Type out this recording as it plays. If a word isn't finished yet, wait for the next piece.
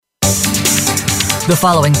The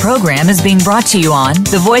following program is being brought to you on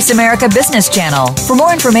the Voice America Business Channel. For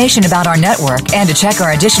more information about our network and to check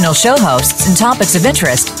our additional show hosts and topics of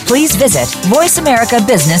interest, please visit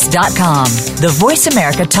voiceamericabusiness.com. The Voice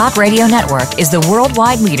America Talk Radio Network is the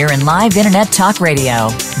worldwide leader in live Internet talk radio.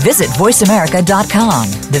 Visit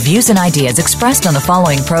voiceamerica.com. The views and ideas expressed on the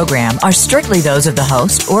following program are strictly those of the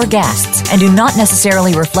host or guests and do not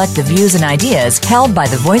necessarily reflect the views and ideas held by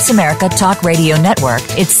the Voice America Talk Radio Network,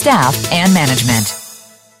 its staff, and management.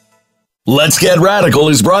 Let's Get Radical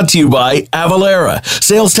is brought to you by Avalara,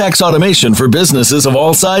 sales tax automation for businesses of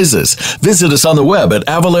all sizes. Visit us on the web at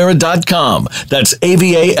avalara.com. That's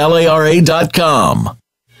avalara.com.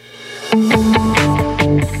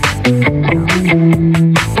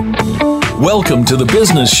 Welcome to the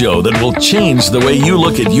business show that will change the way you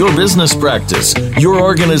look at your business practice, your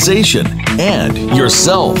organization, and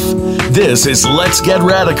yourself. This is Let's Get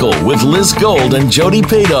Radical with Liz Gold and Jody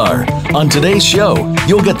Padar. On today's show,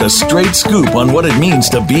 you'll get the straight scoop on what it means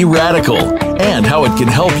to be radical and how it can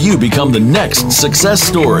help you become the next success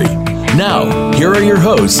story. Now, here are your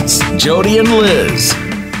hosts, Jody and Liz.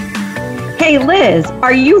 Hey, Liz,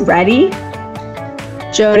 are you ready?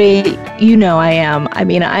 Jody, you know I am. I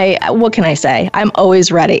mean, what can I say? I'm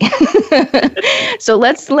always ready. So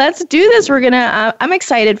let's do this. I'm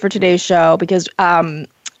excited for today's show because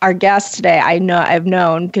our guest today, I've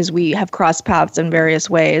known because we have crossed paths in various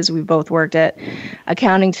ways. We both worked at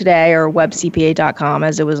Accounting Today or webcpa.com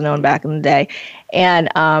as it was known back in the day. And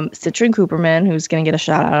Citrin Cooperman, who's going to get a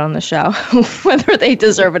shout out on the show, whether they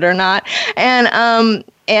deserve it or not. And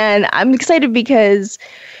I'm excited because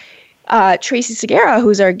Tracy Segura,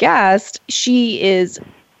 who's our guest, she is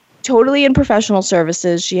totally in professional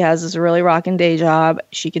services. She has this really rocking day job.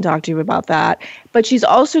 She can talk to you about that. But she's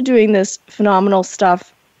also doing this phenomenal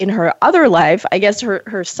stuff in her other life, I guess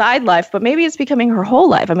her side life, but maybe it's becoming her whole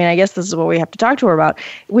life. I mean, I guess this is what we have to talk to her about,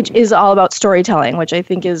 which is all about storytelling, which I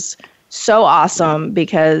think is so awesome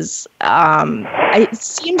because it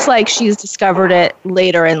seems like she's discovered it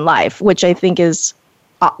later in life, which I think is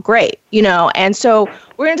great, and so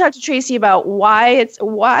we're going to talk to Tracy about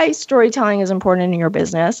why storytelling is important in your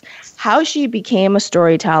business, how she became a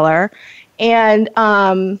storyteller, and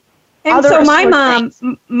so my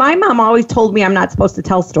mom always told me I'm not supposed to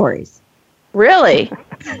tell stories. Really?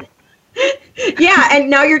 Yeah,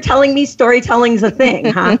 and now you're telling me storytelling's a thing,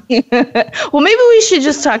 huh? Well, maybe we should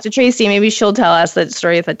just talk to Tracy. Maybe she'll tell us that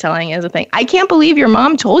storytelling is a thing. I can't believe your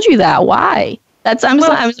mom told you that. Why? I'm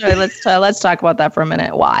sorry. Let's talk about that for a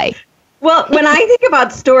minute. Why? Well, when I think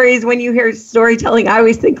about stories, when you hear storytelling, I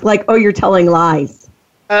always think like, oh, you're telling lies.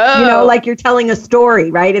 Oh. Like you're telling a story,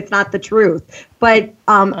 right? It's not the truth. But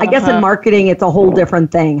I guess in marketing, it's a whole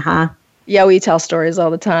different thing, huh? Yeah, we tell stories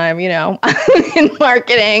all the time, in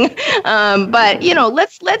marketing. But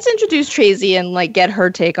let's introduce Tracy and get her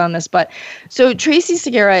take on this. But so Tracy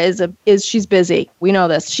Segura is she's busy. We know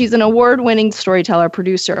this. She's an award-winning storyteller,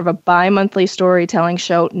 producer of a bi-monthly storytelling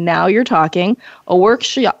show, Now You're Talking, a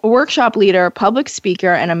workshop leader, public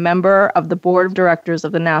speaker, and a member of the board of directors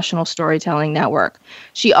of the National Storytelling Network.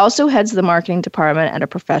 She also heads the marketing department at a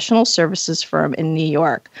professional services firm in New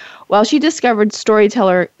York. While she discovered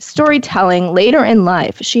storytelling later in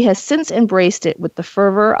life, she has since embraced it with the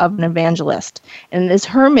fervor of an evangelist, and it is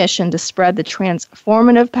her mission to spread the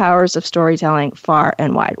transformative powers of storytelling far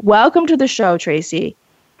and wide. Welcome to the show, Tracy.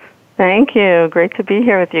 Thank you. Great to be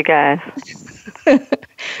here with you guys.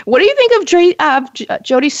 What do you think of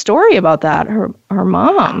Jody's story about that, her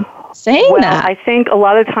mom saying that? I think a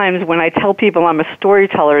lot of times when I tell people I'm a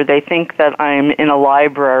storyteller, they think that I'm in a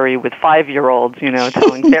library with 5-year-olds,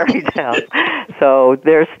 telling fairy tales. So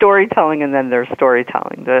there's storytelling and then there's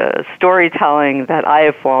storytelling. The storytelling that I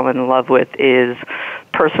have fallen in love with is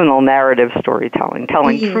personal narrative storytelling,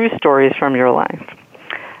 telling true stories from your life.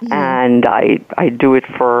 And I do it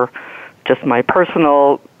for just my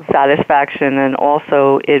personal satisfaction, and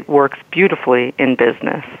also it works beautifully in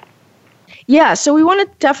business. Yeah, so we want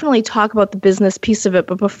to definitely talk about the business piece of it.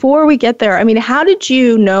 But before we get there, I mean, how did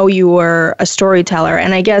you know you were a storyteller?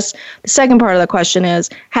 And I guess the second part of the question is,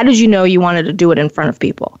 how did you know you wanted to do it in front of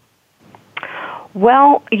people?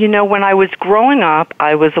 Well, when I was growing up,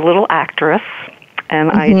 I was a little actress,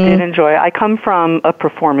 and I did enjoy it. I come from a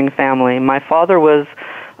performing family. My father was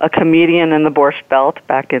a comedian in the Borscht Belt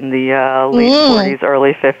back in the late 40s,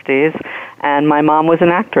 early 50s, and my mom was an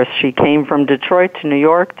actress. She came from Detroit to New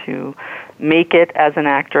York to make it as an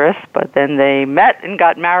actress, but then they met and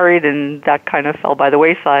got married, and that kind of fell by the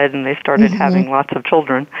wayside, and they started having lots of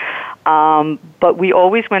children. But we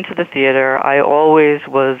always went to the theater. I always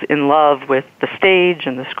was in love with the stage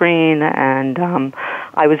and the screen, and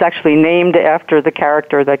I was actually named after the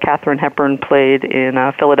character that Katharine Hepburn played in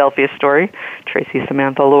Philadelphia Story, Tracy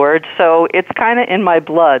Samantha Lord. So it's kind of in my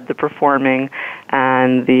blood, the performing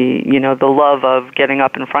and the love of getting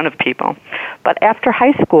up in front of people. But after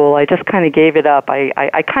high school, I just kind of gave it up.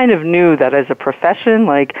 I kind of knew that as a profession,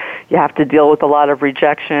 like, you have to deal with a lot of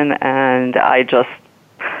rejection, and I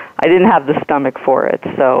didn't have the stomach for it,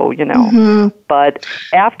 so, But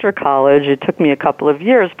after college, it took me a couple of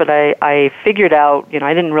years, but I figured out,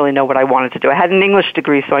 I didn't really know what I wanted to do. I had an English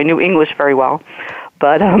degree, so I knew English very well,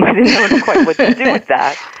 but I didn't know quite what to do with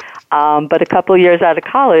that. But a couple of years out of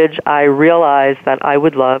college, I realized that I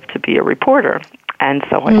would love to be a reporter, and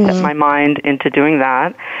so I set my mind into doing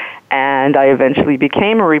that, and I eventually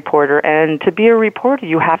became a reporter, and to be a reporter,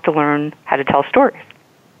 you have to learn how to tell stories.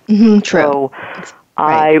 True. So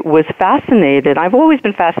I was fascinated. I've always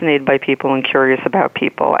been fascinated by people and curious about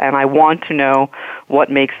people, and I want to know what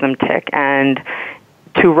makes them tick. And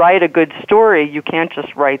to write a good story, you can't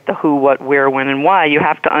just write the who, what, where, when, and why. You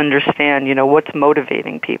have to understand, what's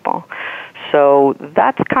motivating people. So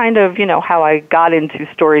that's kind of, how I got into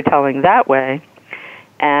storytelling that way.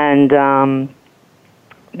 And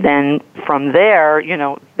then from there,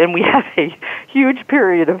 then we have a huge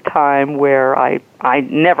period of time where I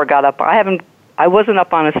never got up. I wasn't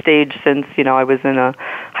up on a stage since, I was in a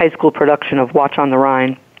high school production of Watch on the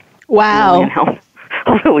Rhine. Wow.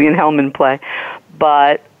 Lillian Hellman play.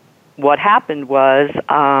 But what happened was,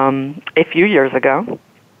 a few years ago,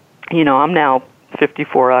 I'm now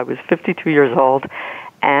 54, I was 52 years old,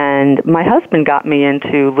 and my husband got me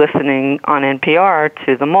into listening on NPR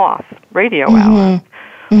to The Moth radio hour.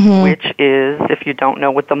 Which is, if you don't know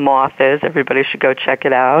what The Moth is, everybody should go check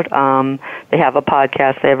it out. They have a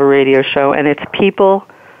podcast, they have a radio show, and it's people,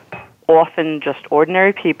 often just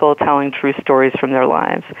ordinary people, telling true stories from their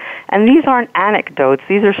lives. And these aren't anecdotes.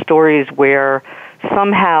 These are stories where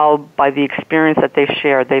somehow, by the experience that they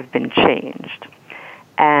share, they've been changed.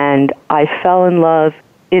 And I fell in love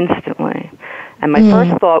instantly. And my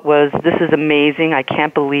first thought was, this is amazing. I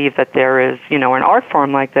can't believe that there is, an art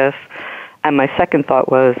form like this. And my second thought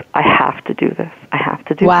was, I have to do this. I have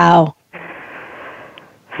to do Wow. this.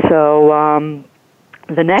 So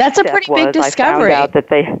the next That's a step pretty was big discovery. I found out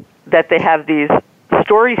that they have these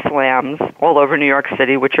story slams all over New York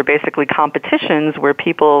City, which are basically competitions where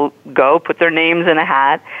people go, put their names in a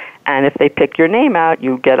hat, and if they pick your name out,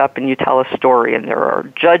 you get up and you tell a story. And there are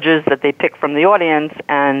judges that they pick from the audience,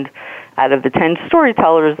 and out of the 10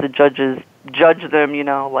 storytellers, the judges judge them,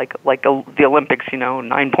 like the Olympics,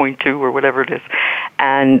 9.2 or whatever it is.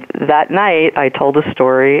 And that night, I told a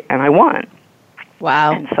story, and I won.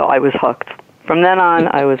 Wow. And so I was hooked. From then on,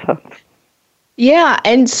 I was hooked. Yeah.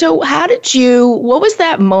 And so what was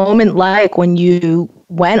that moment like when you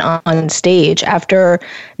went on stage after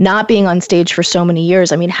not being on stage for so many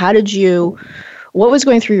years? I mean, what was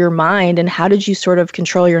going through your mind, and how did you sort of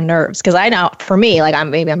control your nerves? Because I know, for me, like,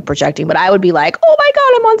 maybe I'm projecting, but I would be like, "Oh my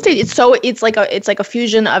God, I'm on stage!" It's like a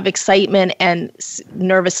fusion of excitement and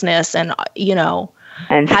nervousness, and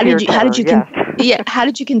And how did you yes. how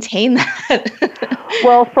did you contain that?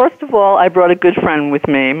 Well, first of all, I brought a good friend with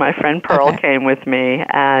me. My friend Pearl came with me,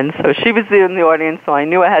 and so she was in the audience, so I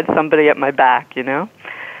knew I had somebody at my back,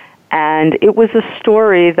 And it was a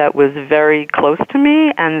story that was very close to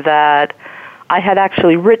me, and that I had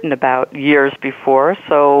actually written about years before.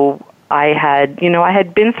 So I had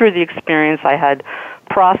been through the experience, I had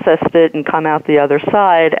processed it and come out the other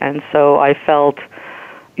side, and so I felt,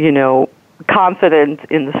 confident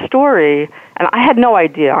in the story. And I had no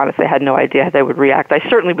idea, honestly, how they would react. I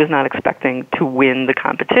certainly was not expecting to win the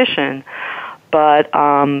competition. But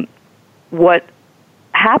what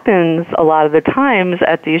happens a lot of the times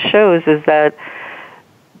at these shows is that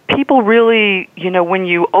people really, when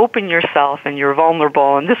you open yourself and you're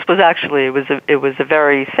vulnerable, and this was actually, it was a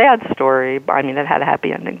very sad story. I mean, it had a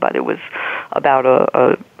happy ending, but it was about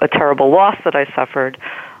a terrible loss that I suffered.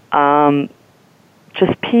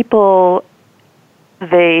 Just people,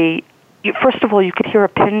 first of all, you could hear a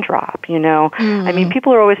pin drop, I mean,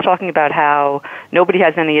 people are always talking about how nobody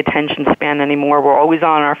has any attention span anymore. We're always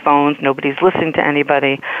on our phones. Nobody's listening to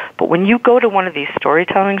anybody. But when you go to one of these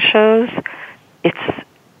storytelling shows, it's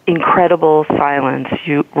incredible silence,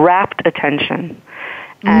 rapt attention.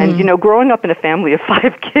 And, growing up in a family of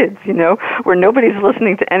 5 kids, where nobody's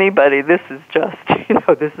listening to anybody, this is just,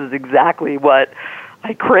 this is exactly what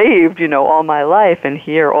I craved, all my life. And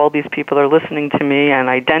here all these people are listening to me and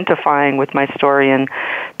identifying with my story. And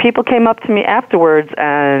people came up to me afterwards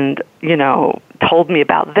and, told me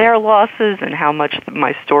about their losses and how much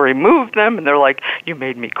my story moved them. And they're like, you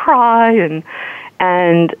made me cry.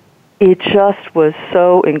 And it just was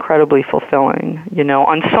so incredibly fulfilling,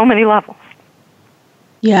 on so many levels.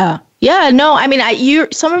 Yeah. Yeah, no, I mean,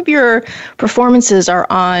 some of your performances are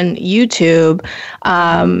on YouTube,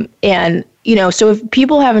 and so if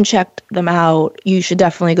people haven't checked them out, you should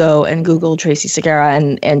definitely go and Google Tracy Segura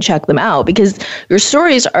and check them out, because your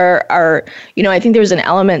stories are I think there's an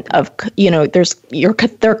element of they're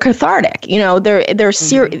cathartic,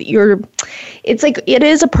 it's like it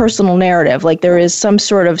is a personal narrative, like there is some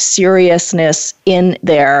sort of seriousness in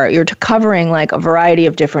there. You're covering like a variety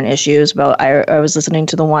of different issues. But I was listening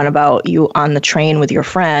to the one about you on the train with your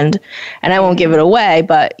friend, and I won't give it away,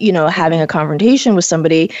 but having a confrontation with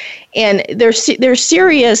somebody, and there's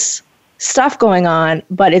serious stuff going on,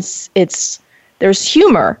 but there's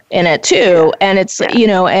humor in it too, and it's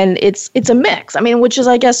and it's a mix. I mean, which is,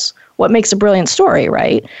 I guess, what makes a brilliant story,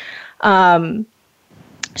 right?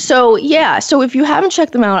 So if you haven't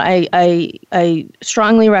checked them out, I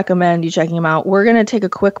strongly recommend you checking them out. We're going to take a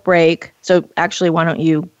quick break. So actually, why don't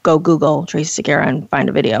you go Google Tracy Segura and find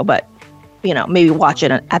a video, but maybe watch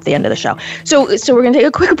it at the end of the show. So we're going to take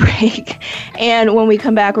a quick break. And when we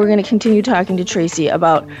come back, we're going to continue talking to Tracy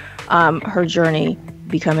about her journey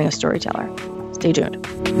becoming a storyteller. Stay tuned.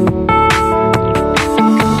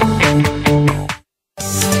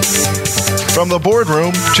 From the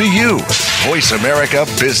boardroom to you, Voice America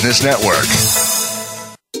Business Network.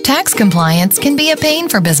 Tax compliance can be a pain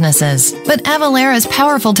for businesses, but Avalara's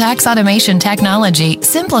powerful tax automation technology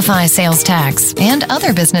simplifies sales tax and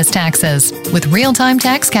other business taxes with real-time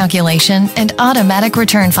tax calculation and automatic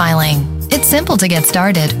return filing. It's simple to get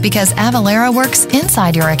started because Avalara works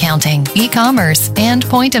inside your accounting, e-commerce, and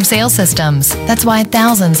point-of-sale systems. That's why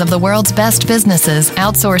thousands of the world's best businesses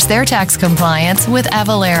outsource their tax compliance with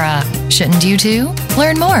Avalara. Shouldn't you too?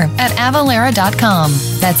 Learn more at avalara.com.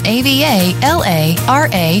 That's AVALARA.com.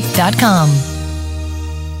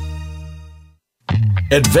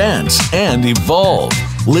 Advance and evolve.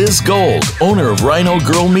 Liz Gold, owner of Rhino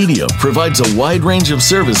Girl Media, provides a wide range of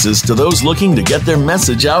services to those looking to get their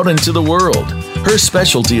message out into the world. Her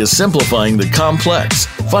specialty is simplifying the complex,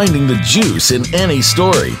 finding the juice in any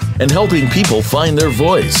story, and helping people find their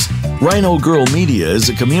voice. Rhino Girl Media is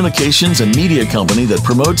a communications and media company that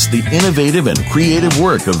promotes the innovative and creative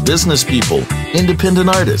work of business people,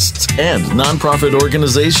 independent artists, and nonprofit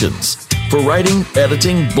organizations. For writing,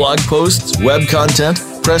 editing, blog posts, web content,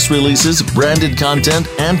 press releases, branded content,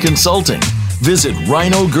 and consulting, visit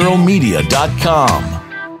rhinogirlmedia.com.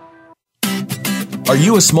 Are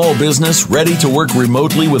you a small business ready to work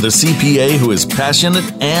remotely with a CPA who is passionate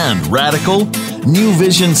and radical? New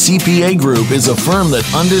Vision CPA Group is a firm that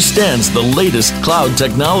understands the latest cloud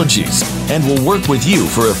technologies and will work with you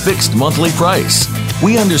for a fixed monthly price.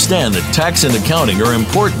 We understand that tax and accounting are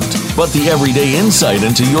important, but the everyday insight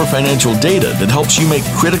into your financial data that helps you make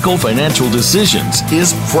critical financial decisions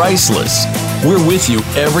is priceless. We're with you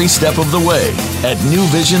every step of the way at New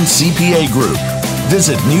Vision CPA Group.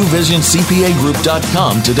 Visit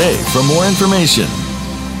newvisioncpagroup.com today for more information.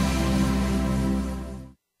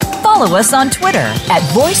 Follow us on Twitter at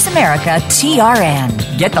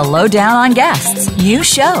VoiceAmericaTRN. Get the lowdown on guests, new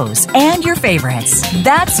shows, and your favorites.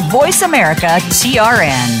 That's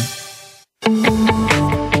VoiceAmericaTRN.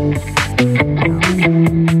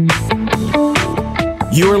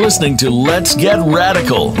 You are listening to Let's Get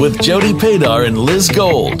Radical with Jody Paydar and Liz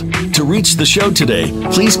Gold. To reach the show today,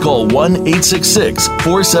 please call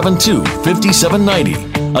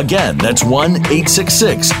 1-866-472-5790. Again, that's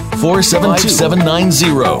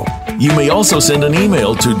 1-866-472-5790. You may also send an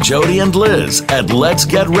email to Jody and Liz at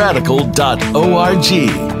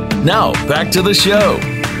letsgetradical.org. Now, back to the show.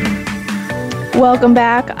 Welcome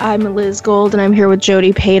back. I'm Liz Gold, and I'm here with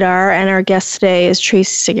Jody Paydar, and our guest today is Tracy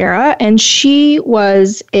Segura, and she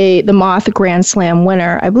was the Moth Grand Slam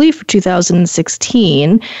winner, I believe, for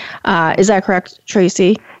 2016. Is that correct,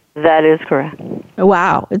 Tracy? That is correct.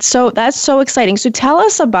 Wow, that's so exciting. So tell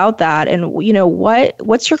us about that, and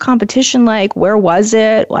what's your competition like? Where was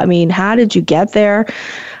it? I mean, how did you get there?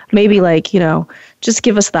 Maybe just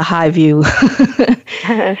give us the high view.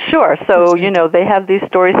 Sure. So, they have these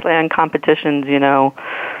Story Slam competitions,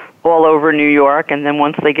 all over New York, and then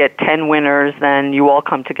once they get 10 winners, then you all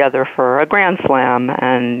come together for a Grand Slam,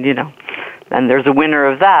 and, and there's a winner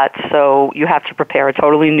of that, so you have to prepare a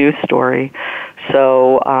totally new story.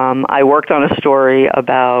 So I worked on a story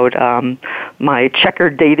about my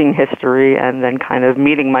checkered dating history and then kind of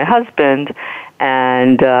meeting my husband,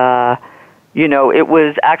 And, it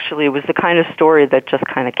was the kind of story that just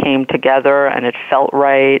kind of came together, and it felt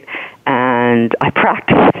right, and I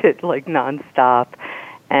practiced it like nonstop.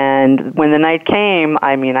 And when the night came,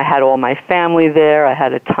 I had all my family there. I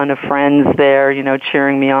had a ton of friends there,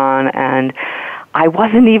 cheering me on, and I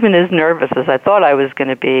wasn't even as nervous as I thought I was going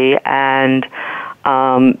to be. And,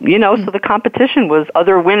 so the competition was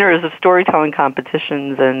other winners of storytelling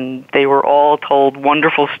competitions, and they were all told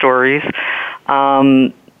wonderful stories.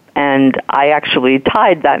 And I actually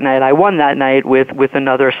tied that night. I won that night with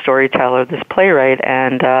another storyteller, this playwright.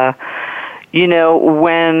 And,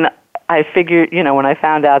 when I figured, when I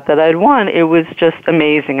found out that I'd won, it was just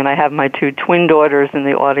amazing. And I have my 2 twin daughters in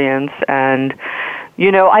the audience. And,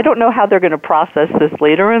 I don't know how they're going to process this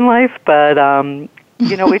later in life, but,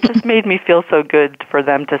 it just made me feel so good for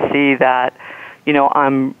them to see that,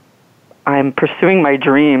 I'm pursuing my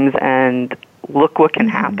dreams, and look what can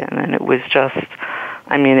happen. And it was just,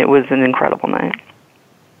 it was an incredible night.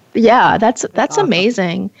 Yeah, that's awesome.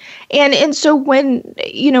 Amazing. And so when,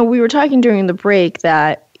 we were talking during the break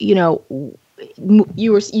that, you've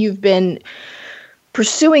been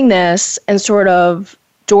pursuing this and sort of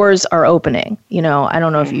doors are opening, I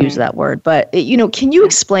don't know if you use that word, but, can you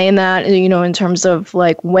explain that, in terms of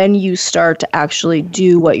like when you start to actually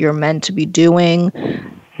do what you're meant to be doing,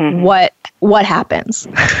 what happens?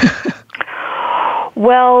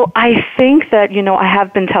 Well, I think that, I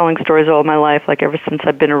have been telling stories all my life, like ever since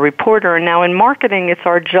I've been a reporter. And now in marketing, it's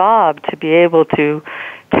our job to be able to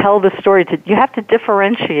tell the story. You have to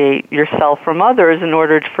differentiate yourself from others in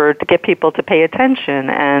order to get people to pay attention.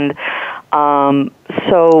 And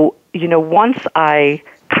so, once I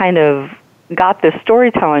kind of got this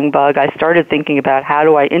storytelling bug, I started thinking about how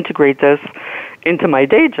do I integrate this into my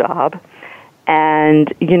day job.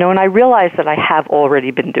 And, and I realized that I have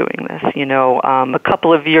already been doing this. A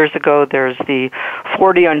couple of years ago, there's the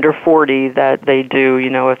 40 Under 40 that they do,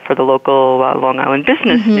 for the local Long Island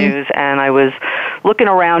Business News. And I was looking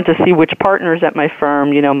around to see which partners at my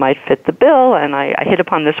firm, might fit the bill. And I hit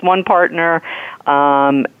upon this one partner,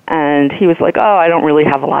 and he was like, oh, I don't really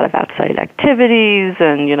have a lot of outside activities,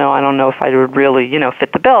 and, I don't know if I would really,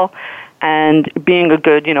 fit the bill. And being a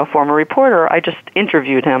good, former reporter, I just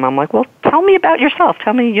interviewed him. I'm like, well, tell me about yourself.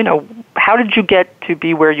 Tell me, how did you get to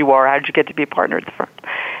be where you are? How did you get to be a partner at the firm?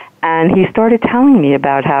 And he started telling me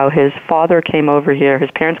about how his father came over here,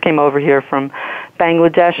 his parents came over here from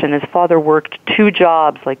Bangladesh, and his father worked 2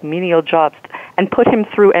 jobs, like menial jobs, and put him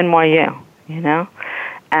through NYU,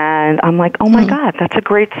 And I'm like, oh my God, that's a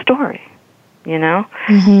great story. And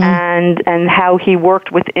how he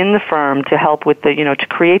worked within the firm to help with the, to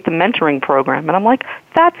create the mentoring program. And I'm like,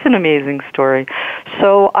 that's an amazing story.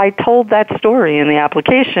 So I told that story in the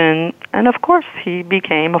application, and of course he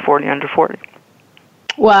became a 40 Under 40.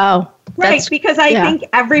 Wow. Right, because I think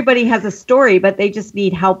everybody has a story, but they just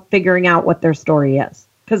need help figuring out what their story is.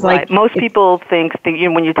 Because most people think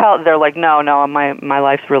when you tell, they're like, no, my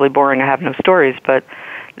life's really boring. I have no stories, but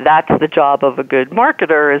that's the job of a good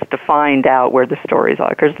marketer, is to find out where the stories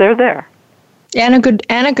are, because they're there. And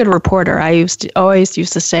a good reporter. I always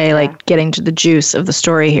used to say, like, getting to the juice of the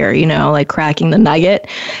story here, like cracking the nugget,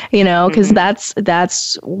 because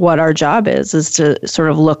that's what our job is to sort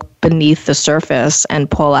of look beneath the surface and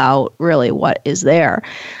pull out really what is there.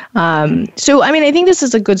 So, I think this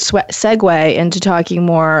is a good segue into talking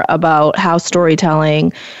more about how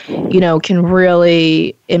storytelling, can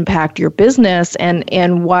really impact your business,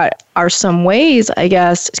 and what are some ways, I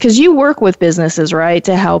guess, because you work with businesses, right,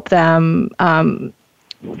 to help them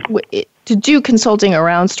to do consulting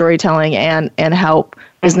around storytelling and help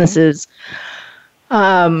businesses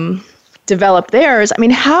develop theirs.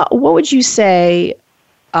 What would you say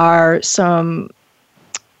are some,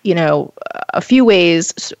 a few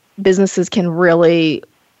ways businesses can really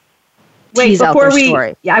tease out their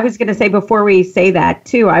story? Yeah, I was going to say, before we say that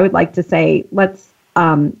too, I would like to say, let's,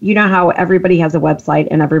 how everybody has a website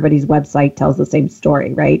and everybody's website tells the same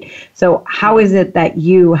story, right? So how is it that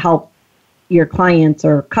you help your clients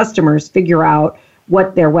or customers figure out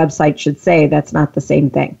what their website should say that's not the same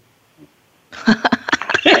thing?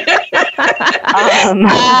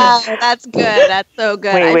 That's good. That's so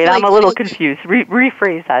good. Wait, I'm a little confused.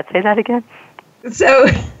 Rephrase that. Say that again. So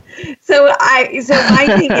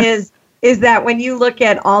my thing is that when you look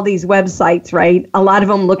at all these websites, right, a lot of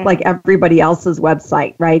them look like everybody else's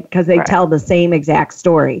website, right? Because they tell the same exact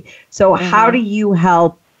story. So how do you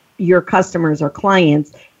help your customers or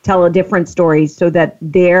clients tell a different story so that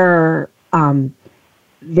their front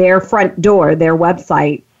door, their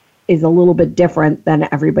website, is a little bit different than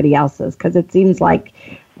everybody else's? Because it seems like,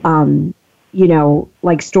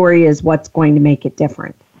 like story is what's going to make it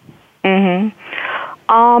different.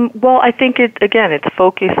 Well, I think it's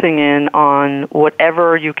focusing in on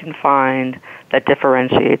whatever you can find that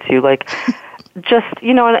differentiates you. Like, just,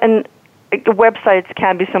 and the websites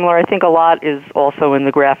can be similar. I think a lot is also in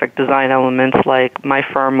the graphic design elements. Like my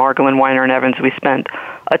firm, Margolin, Weiner & Evans, we spent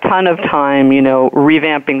a ton of time,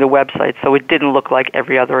 revamping the website so it didn't look like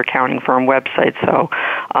every other accounting firm website. So,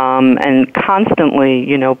 and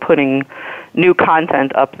constantly, putting new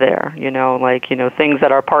content up there, things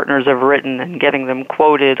that our partners have written and getting them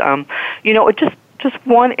quoted. Just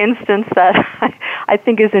one instance that I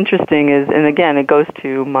think is interesting is, and again, it goes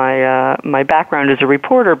to my background as a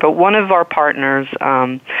reporter, but one of our partners,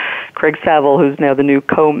 Craig Saville, who's now the new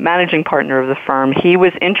co-managing partner of the firm, he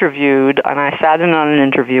was interviewed, and I sat in on an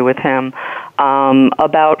interview with him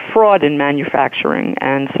about fraud in manufacturing.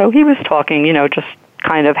 And so he was talking, just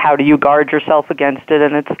kind of how do you guard yourself against it,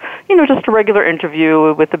 and it's, just a regular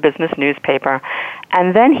interview with a business newspaper.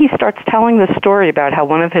 And then he starts telling the story about how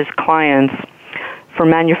one of his clients, for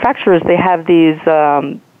manufacturers, they have these,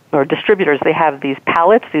 or distributors, they have these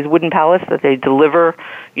pallets, these wooden pallets that they deliver,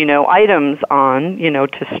 items on,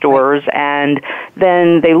 to stores, and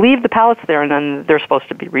then they leave the pallets there, and then they're supposed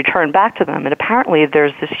to be returned back to them. And apparently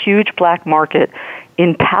there's this huge black market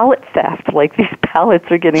in pallet theft. Like, these pallets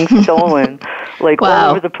are getting stolen, like,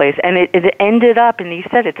 all over the place. And it ended up, and he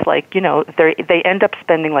said it's like, they end up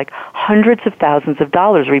spending like hundreds of thousands of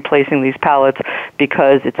dollars replacing these pallets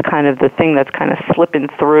because it's kind of the thing that's kind of slipping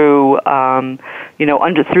through,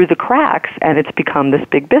 through the cracks, and it's become this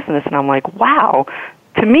big business. And I'm like, wow.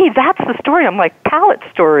 To me, that's the story. I'm like, pallet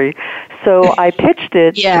story. So I pitched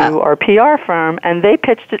it to our PR firm, and they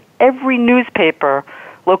pitched it. Every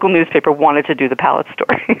local newspaper wanted to do the pallet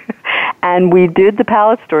story. And we did the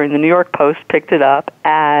pallet story, and the New York Post picked it up,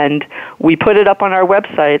 and we put it up on our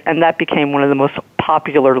website, and that became one of the most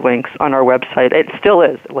popular links on our website. It still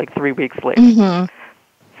is, like 3 weeks later. Mm-hmm.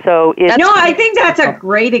 So I think that's a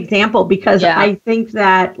great example, because I think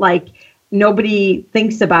that, like, nobody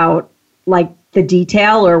thinks about, like, the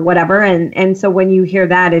detail or whatever. And so when you hear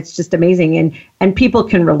that, it's just amazing. And people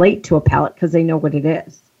can relate to a pallet because they know what it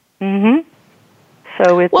is. Mm-hmm.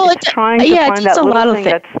 So it's trying to find that little thing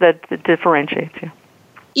that differentiates you.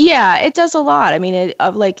 Yeah, it does a lot. I mean,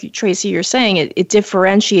 like Tracy, you're saying, it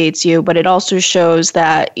differentiates you, but it also shows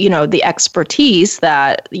that, the expertise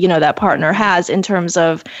that, that partner has in terms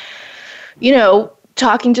of,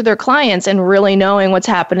 talking to their clients and really knowing what's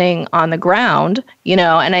happening on the ground,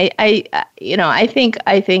 and I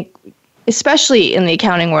think especially in the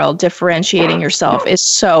accounting world, differentiating yourself is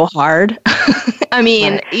so hard. I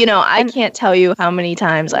mean, I can't tell you how many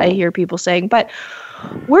times I hear people saying, but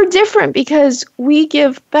we're different because we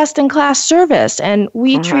give best in class service, and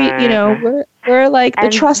we treat, we're like the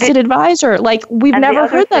trusted advisor. Like, we've never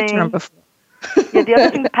heard that term before. The other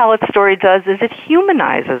thing the pallet story does is it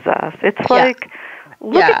humanizes us. It's like,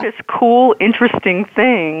 look at this cool, interesting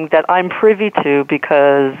thing that I'm privy to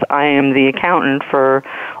because I am the accountant for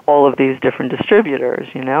all of these different distributors,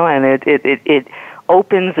 and it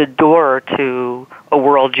opens a door to a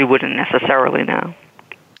world you wouldn't necessarily know.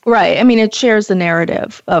 Right. I mean, it shares the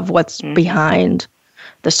narrative of what's behind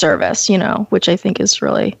the service, which I think is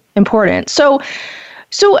really important. So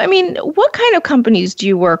I mean, what kind of companies do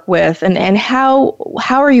you work with, and how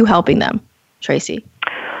are you helping them, Tracy?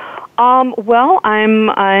 Well,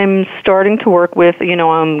 I'm starting to work with,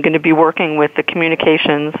 I'm going to be working with the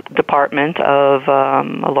communications department of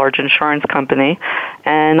a large insurance company,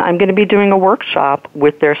 and I'm going to be doing a workshop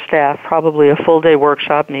with their staff, probably a full-day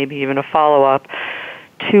workshop, maybe even a follow-up,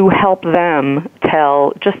 to help them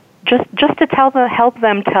tell, help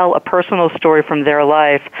them tell a personal story from their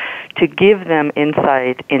life, to give them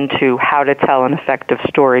insight into how to tell an effective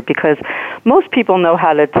story. Because most people know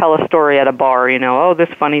how to tell a story at a bar, oh, this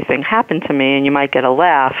funny thing happened to me, and you might get a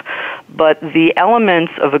laugh. But the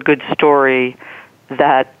elements of a good story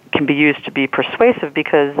that can be used to be persuasive,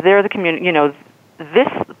 because they're the community, this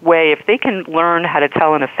way, if they can learn how to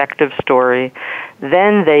tell an effective story,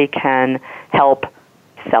 then they can help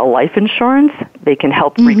sell life insurance, they can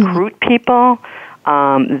help recruit people,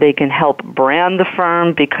 they can help brand the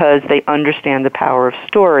firm because they understand the power of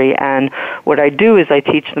story. And what I do is I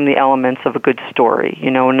teach them the elements of a good story.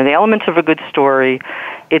 And the elements of a good story,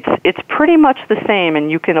 it's pretty much the same,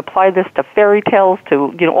 and you can apply this to fairy tales,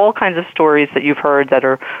 to all kinds of stories that you've heard that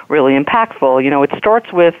are really impactful. It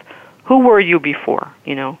starts with, who were you before?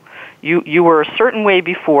 You were a certain way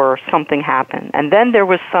before something happened, and then there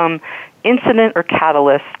was some incident or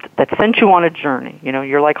catalyst that sent you on a journey.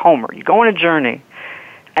 You're like Homer. You go on a journey,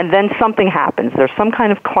 and then something happens. There's some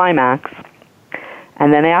kind of climax,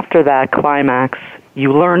 and then after that climax,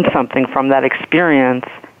 you learn something from that experience,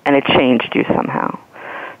 and it changed you somehow.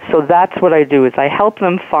 So that's what I do, is I help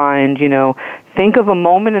them find, think of a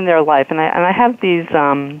moment in their life, and I have these,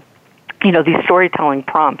 these storytelling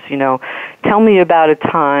prompts, tell me about a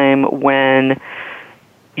time when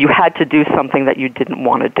you had to do something that you didn't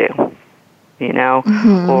want to do,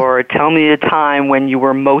 or tell me a time when you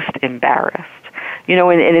were most embarrassed.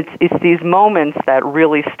 And it's these moments that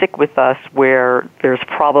really stick with us where there's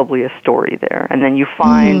probably a story there. And then you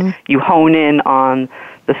find, you hone in on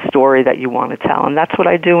the story that you want to tell. And that's what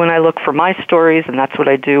I do when I look for my stories, and that's what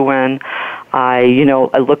I do when I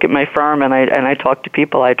look at my firm and I talk to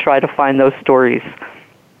people. I try to find those stories.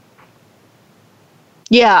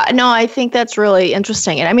 Yeah, no, I think that's really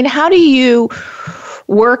interesting. And I mean, how do you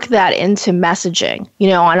work that into messaging,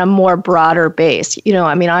 on a more broader base?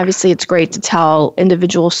 Obviously it's great to tell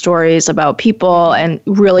individual stories about people and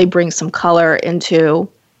really bring some color into,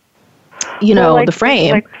 the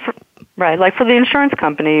frame. Like for the insurance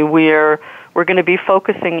company, we're going to be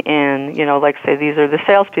focusing in, say these are the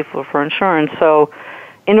salespeople for insurance. So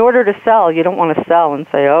in order to sell, you don't want to sell and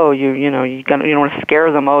say, oh, you don't want to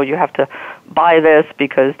scare them. Oh, you have to buy this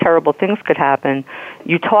because terrible things could happen.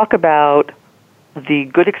 You talk about the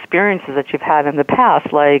good experiences that you've had in the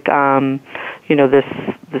past, like this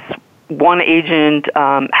one agent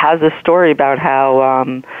has a story about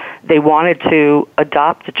how they wanted to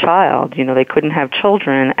adopt a child. They couldn't have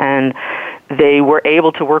children, and they were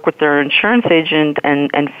able to work with their insurance agent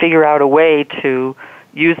and figure out a way to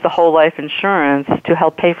use the whole life insurance to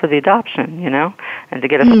help pay for the adoption, and to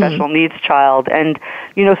get a special needs child. And,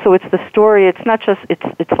 so it's the story. It's not just,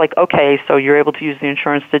 it's like, okay, so you're able to use the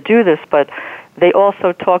insurance to do this, but they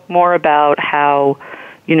also talk more about how,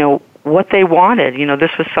 what they wanted.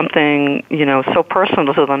 This was something, so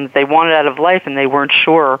personal to them that they wanted out of life, and they weren't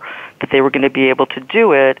sure that they were going to be able to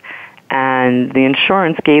do it, and the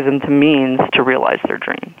insurance gave them the means to realize their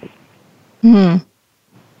dreams.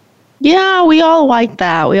 Yeah, we all like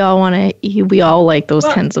that. We all like those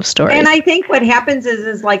kinds of stories. And I think what happens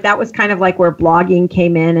is like that was kind of like where blogging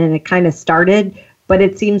came in, and it kind of started. But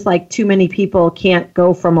it seems like too many people can't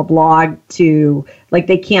go from a blog to, like,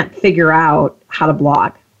 they can't figure out how to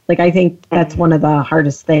blog. Like, I think that's one of the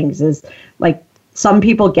hardest things is, like, some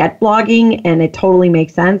people get blogging and it totally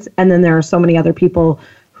makes sense. And then there are so many other people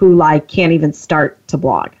who, like, can't even start to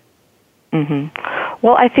blog.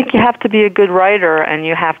 Well, I think you have to be a good writer, and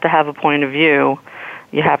you have to have a point of view.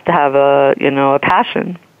 You have to have a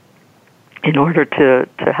passion in order to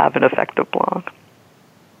have an effective blog.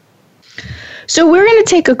 So we're going to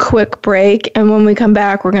take a quick break, and when we come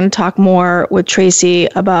back, we're going to talk more with Tracy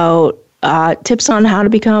about tips on how to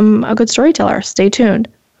become a good storyteller. Stay tuned.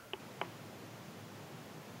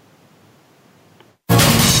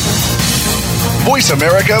 Voice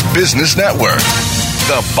America Business Network,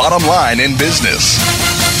 the bottom line in business.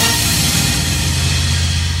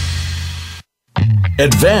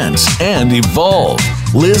 Advance and evolve.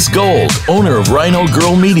 Liz Gold, owner of Rhino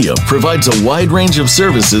Girl Media, provides a wide range of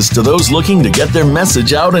services to those looking to get their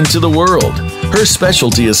message out into the world. Her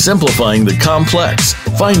specialty is simplifying the complex,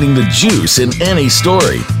 finding the juice in any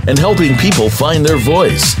story, and helping people find their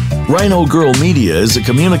voice. Rhino Girl Media is a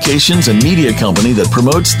communications and media company that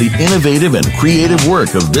promotes the innovative and creative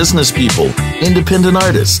work of business people, independent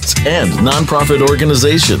artists, and nonprofit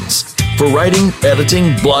organizations. For writing,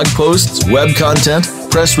 editing, blog posts, web content,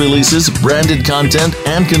 press releases, branded content,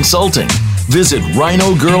 and consulting, visit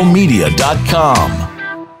rhinogirlmedia.com.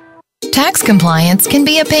 Tax compliance can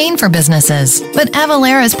be a pain for businesses, but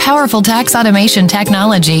Avalara's powerful tax automation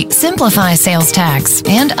technology simplifies sales tax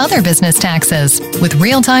and other business taxes with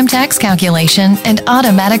real-time tax calculation and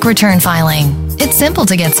automatic return filing. It's simple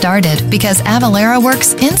to get started because Avalara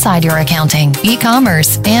works inside your accounting,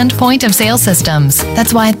 e-commerce, and point-of-sale systems.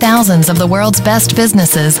 That's why thousands of the world's best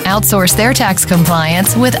businesses outsource their tax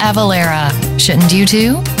compliance with Avalara. Shouldn't you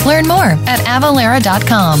too? Learn more at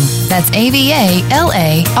avalara.com. That's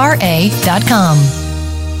AVALARA.com.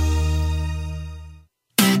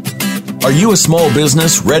 Are you a small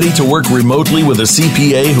business ready to work remotely with a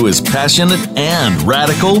CPA who is passionate and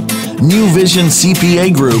radical? New Vision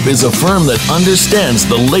CPA Group is a firm that understands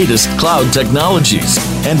the latest cloud technologies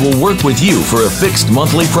and will work with you for a fixed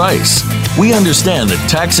monthly price. We understand that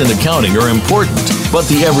tax and accounting are important, but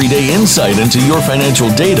the everyday insight into your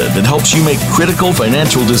financial data that helps you make critical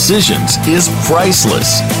financial decisions is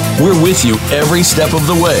priceless. We're with you every step of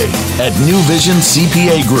the way at New Vision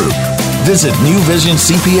CPA Group. Visit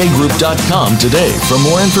newvisioncpagroup.com today for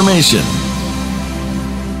more information.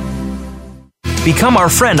 Become our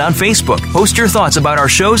friend on Facebook. Post your thoughts about our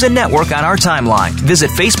shows and network on our timeline.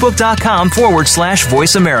 Visit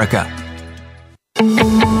facebook.com/Voice America.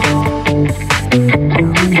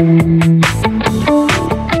 You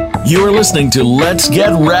are listening to Let's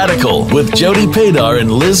Get Radical with Jody Padar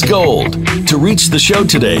and Liz Gold. To reach the show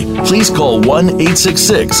today, please call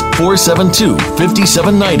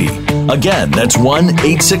 1-866-472-5790. Again, that's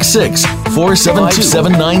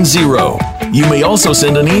 1-866-472-5790. You may also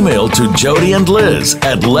send an email to Jody and Liz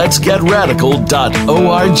at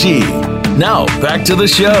letsgetradical.org. Now, back to the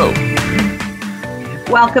show.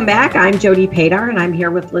 Welcome back. I'm Jody Padar, and I'm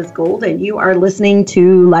here with Liz Gold, and you are listening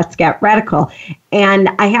to Let's Get Radical. And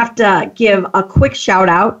I have to give a quick shout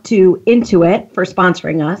out to Intuit for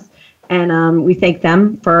sponsoring us, and we thank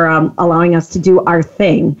them for allowing us to do our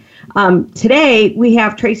thing. Today, we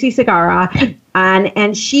have Tracy Segarra,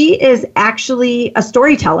 and she is actually a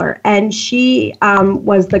storyteller, and she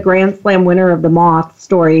was the Grand Slam winner of the Moth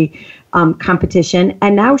story competition,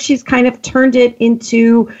 and now she's kind of turned it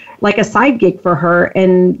into like a side gig for her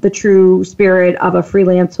in the true spirit of a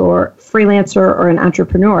freelancer or an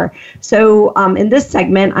entrepreneur. So in this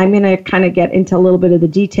segment, I'm going to kind of get into a little bit of the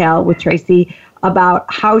detail with Tracy about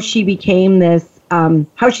how she became this,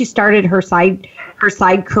 how she started her side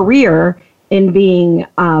career in being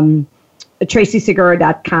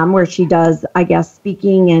TracySegarra.com, where she does, I guess,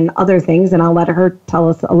 speaking and other things, and I'll let her tell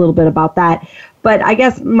us a little bit about that. But I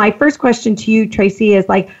guess my first question to you, Tracy, is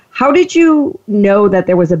like, how did you know that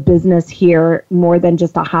there was a business here more than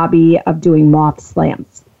just a hobby of doing moth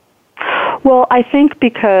slams? Well, I think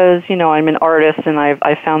because, I'm an artist and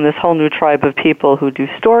I found this whole new tribe of people who do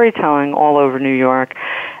storytelling all over New York.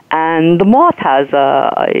 And the Moth has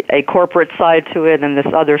a corporate side to it, and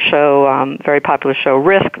this other show, very popular show,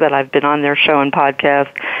 Risk, that I've been on their show and podcast.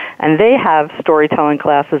 And they have storytelling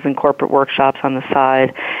classes and corporate workshops on the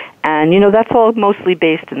side. And, that's all mostly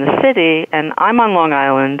based in the city. And I'm on Long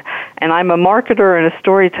Island, and I'm a marketer and a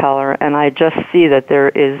storyteller, and I just see that there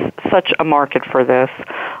is such a market for this.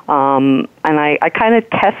 And I kind of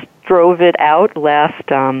test drove it out last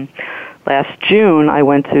June. I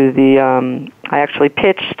went to I actually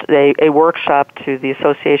pitched a workshop to the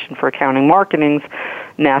Association for Accounting Marketing's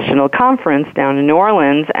national conference down in New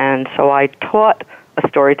Orleans, and so I taught a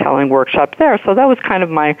storytelling workshop there. So that was kind of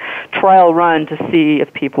my trial run to see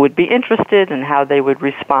if people would be interested and how they would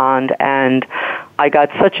respond. And I got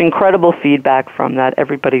such incredible feedback from that.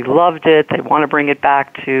 Everybody loved it. They want to bring it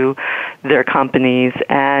back to their companies.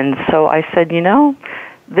 And so I said,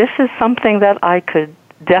 this is something that I could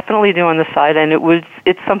definitely do on the side, and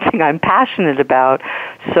it's something I'm passionate about,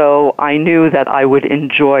 so I knew that I would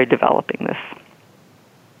enjoy developing this.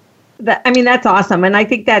 That's awesome, and I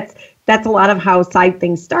think that's a lot of how side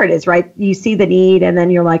things start is, right? You see the need, and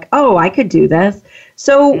then you're like, oh, I could do this.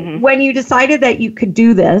 So when you decided that you could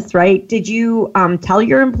do this, right, did you tell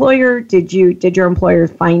your employer? Did your employer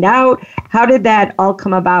find out? How did that all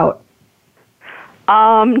come about?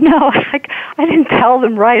 No, I didn't tell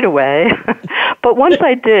them right away. But once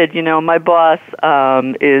I did, my boss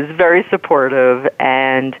is very supportive,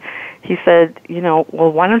 and he said,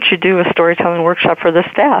 well, why don't you do a storytelling workshop for the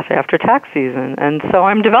staff after tax season? And so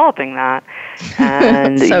I'm developing that.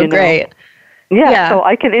 And so great. Yeah, so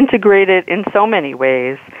I can integrate it in so many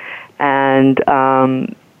ways. And,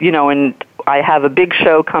 and I have a big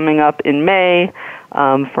show coming up in May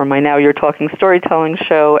for my Now You're Talking storytelling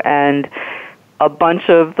show, and a bunch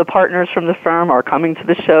of the partners from the firm are coming to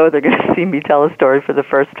the show. They're going to see me tell a story for the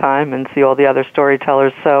first time and see all the other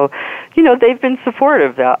storytellers. So, they've been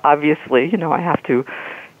supportive. Obviously, I have to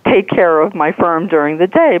take care of my firm during the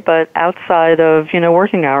day, but outside of,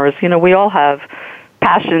 working hours, we all have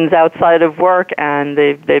passions outside of work, and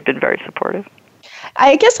they've been very supportive.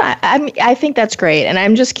 I guess I think that's great. And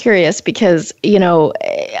I'm just curious because,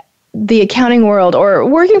 the accounting world or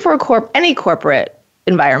working for any corporate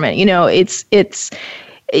environment,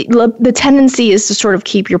 the tendency is to sort of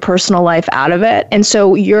keep your personal life out of it. And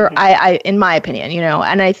so I in my opinion,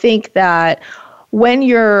 and I think that when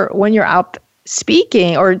you're out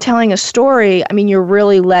speaking or telling a story, you're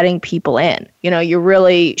really letting people in, you're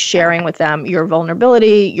really sharing with them your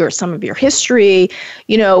vulnerability, some of your history,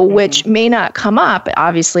 which may not come up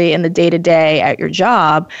obviously in the day-to-day at your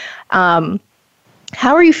job. How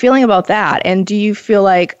are you feeling about that? And do you feel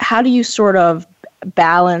like, how do you sort of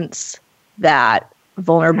balance that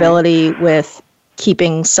vulnerability with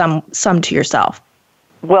keeping some to yourself?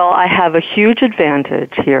 Well, I have a huge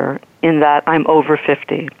advantage here in that I'm over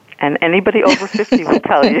 50, and anybody over 50 will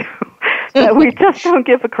tell you that we just don't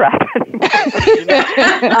give a crap anymore.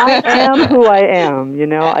 I am who I am.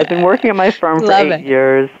 I've been working at my firm for 8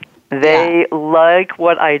 years. They like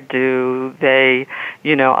what I do. They,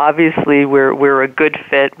 obviously we're a good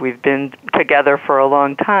fit. We've been together for a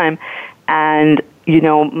long time. And,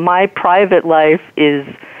 my private life is,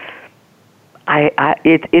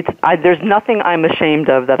 there's nothing I'm ashamed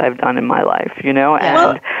of that I've done in my life,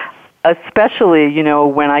 and especially,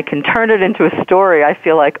 when I can turn it into a story, I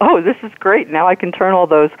feel like, oh, this is great. Now I can turn all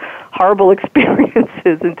those horrible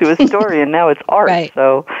experiences into a story, and now it's art. Right.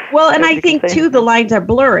 So, well, and I think too, the lines are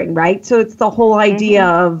blurring, right? So it's the whole idea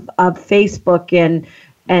of Facebook and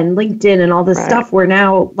LinkedIn and all this stuff where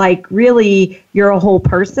now, like, really you're a whole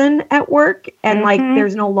person at work, and like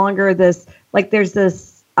there's no longer this, like, there's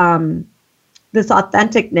this this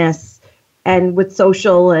authenticness, and with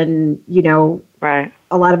social and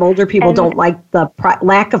a lot of older people don't like the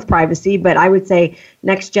lack of privacy, but I would say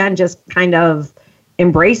next gen just kind of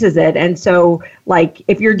embraces it. And so, like,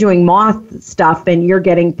 if you're doing Moth stuff and you're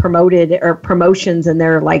getting promoted or promotions and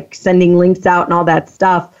they're like sending links out and all that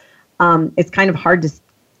stuff, it's kind of hard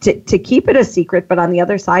to keep it a secret. But on the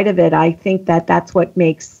other side of it, I think that's what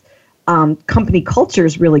makes company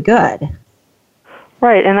cultures really good.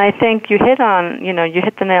 Right, and I think you hit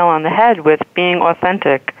the nail on the head with being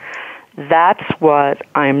authentic. That's what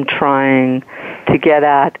I'm trying to get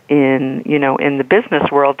at in the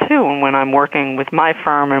business world too. And when I'm working with my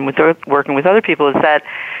firm and working with other people, is that,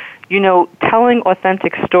 telling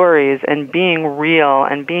authentic stories and being real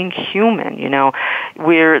and being human,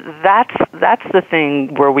 that's the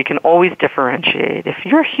thing where we can always differentiate. If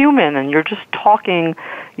you're human and you're just talking,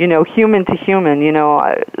 human to human,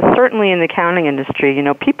 certainly in the accounting industry,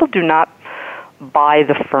 people do not buy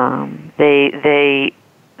the firm. They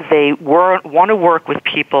want to work with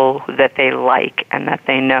people that they like and that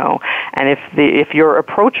they know. And if you're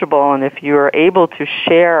approachable and if you're able to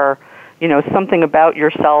share, something about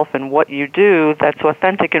yourself and what you do that's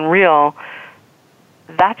authentic and real,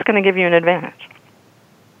 that's going to give you an advantage.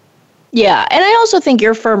 Yeah, and I also think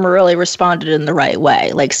your firm really responded in the right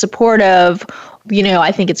way, like supportive.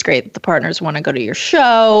 I think it's great that the partners want to go to your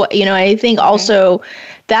show. I think also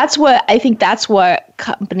that's what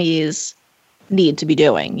companies need to be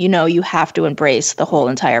doing. You have to embrace the whole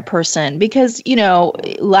entire person because,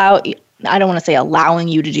 I don't want to say allowing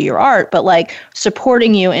you to do your art, but like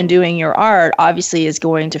supporting you in doing your art obviously is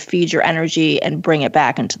going to feed your energy and bring it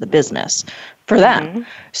back into the business for them.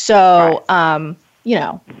 So,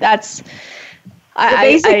 that's...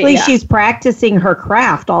 basically, she's practicing her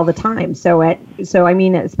craft all the time. So I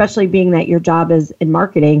mean, especially being that your job is in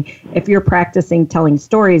marketing, if you're practicing telling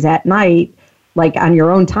stories at night, like on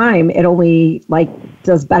your own time, it only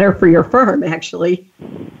does better for your firm, actually.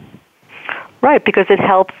 Right, because it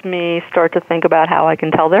helps me start to think about how I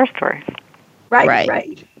can tell their stories. Right. Like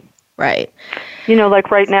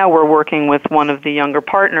right now we're working with one of the younger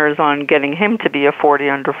partners on getting him to be a 40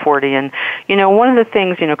 under 40. And, one of the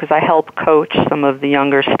things, because I help coach some of the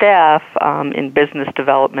younger staff in business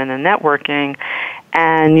development and networking.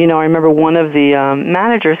 And, I remember one of the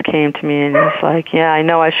managers came to me and he's like, yeah, I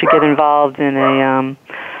know I should get involved in a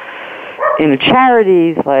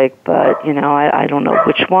charity. He's like, but, I don't know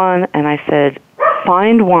which one. And I said,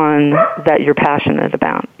 find one that you're passionate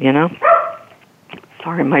about,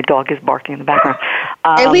 Sorry, my dog is barking in the background.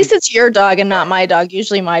 At least it's your dog and not my dog.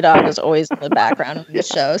 Usually my dog is always in the background of the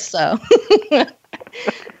show, so.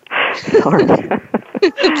 Sorry.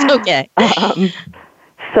 It's okay.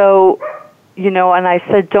 So, and I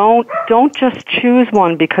said, don't just choose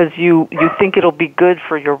one because you think it'll be good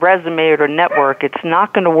for your resume or network. It's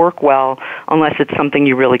not going to work well unless it's something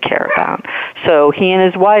you really care about. So he and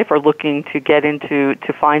his wife are looking to get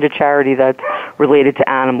to find a charity that's related to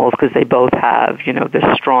animals because they both have, this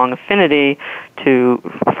strong affinity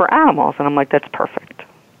for animals. And I'm like, that's perfect.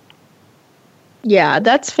 Yeah,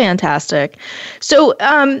 that's fantastic. So,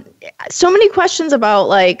 so many questions about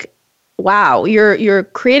wow, you're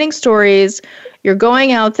creating stories, you're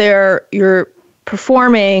going out there, you're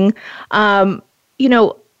performing.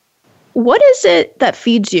 What is it that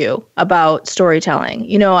feeds you about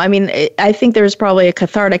storytelling? I think there's probably a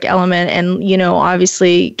cathartic element and,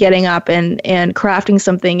 obviously getting up and crafting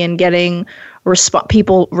something and getting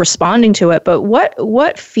people responding to it. But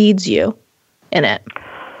what feeds you in it?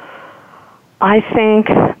 I think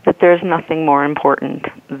that there's nothing more important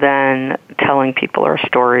than telling people our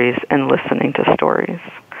stories and listening to stories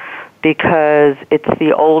because it's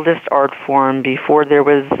the oldest art form. Before there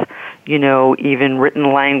was, even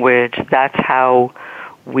written language, that's how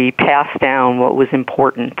we passed down what was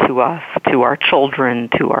important to us, to our children,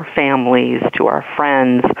 to our families, to our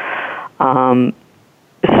friends.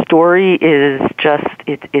 Story is just,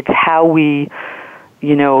 it's how we,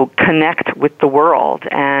 connect with the world.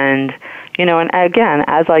 And, and again,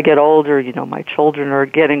 as I get older, my children are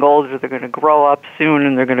getting older. They're going to grow up soon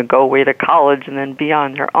and they're going to go away to college and then be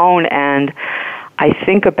on their own. And I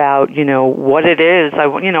think about, what it is. A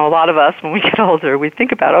lot of us, when we get older, we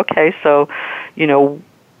think about, okay, so,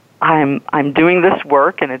 I'm doing this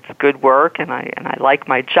work, and it's good work, and I like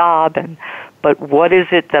my job, but what is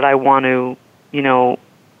it that I want to,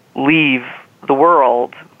 leave the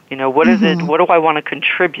world? What is it? What do I want to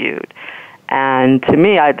contribute? And to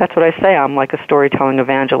me, that's what I say. I'm like a storytelling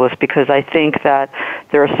evangelist, because I think that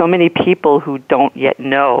there are so many people who don't yet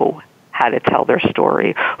know how to tell their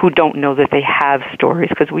story, who don't know that they have stories,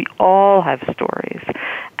 because we all have stories.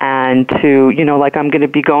 And like I'm going to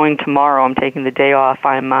be going tomorrow, I'm taking the day off,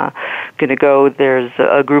 I'm going to go, there's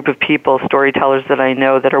a group of people, storytellers that I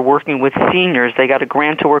know, that are working with seniors. They got a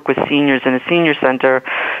grant to work with seniors in a senior center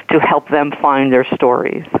to help them find their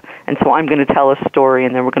stories. And so I'm going to tell a story,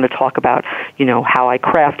 and then we're going to talk about, how I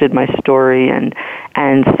crafted my story. And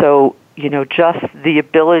so, just the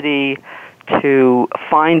ability to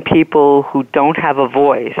find people who don't have a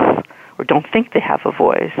voice or don't think they have a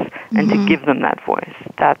voice, and to give them that voice.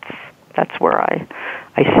 That's where I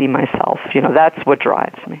see myself. That's what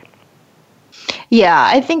drives me. Yeah,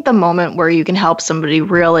 I think the moment where you can help somebody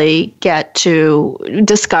really get to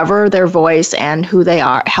discover their voice and who they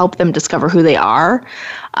are, help them discover who they are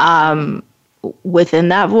within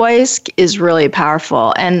that voice is really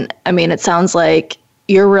powerful. And I mean, it sounds like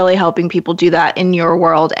you're really helping people do that in your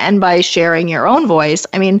world, and by sharing your own voice.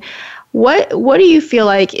 I mean, what do you feel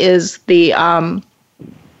like is the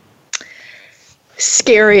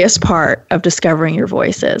scariest part of discovering your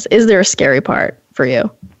voices? Is there a scary part for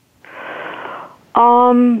you?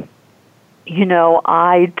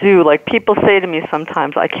 I do. Like, people say to me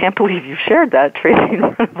sometimes, I can't believe you shared that, Tracy,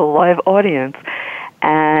 in front of a live audience.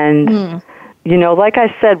 And, like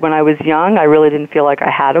I said, when I was young, I really didn't feel like I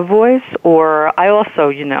had a voice. Or I also,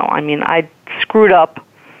 I screwed up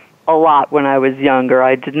a lot when I was younger.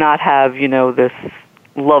 I did not have, this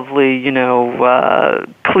lovely,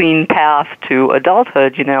 clean path to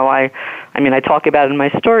adulthood. I talk about it in my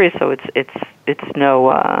story, so it's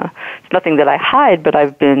nothing that I hide, but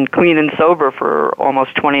I've been clean and sober for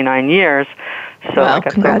almost 29 years. So wow,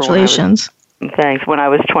 congratulations. Thanks. When I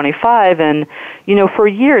was 25, and, for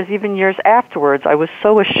years, even years afterwards, I was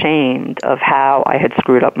so ashamed of how I had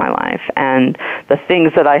screwed up my life, and the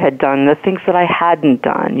things that I had done, the things that I hadn't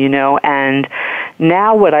done, and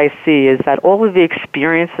now what I see is that all of the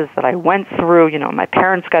experiences that I went through, my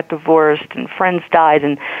parents got divorced and friends died,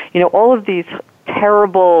 and, all of these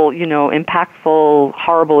terrible, impactful,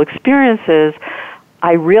 horrible experiences,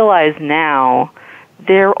 I realize now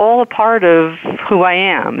they're all a part of who I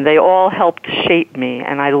am. They all helped shape me,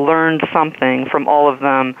 and I learned something from all of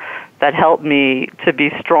them that helped me to be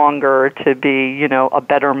stronger, to be, a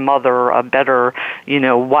better mother, a better,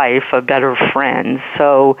 wife, a better friend.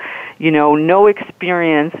 So, no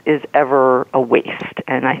experience is ever a waste.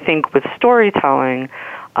 And I think with storytelling,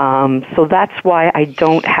 so that's why I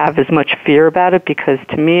don't have as much fear about it, because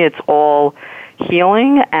to me it's all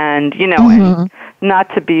healing, and, and not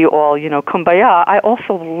to be all, kumbaya. I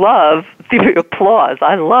also love the applause.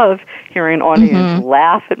 I love hearing an audience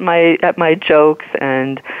laugh at my jokes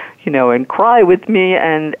and, and cry with me,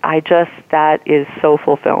 and that is so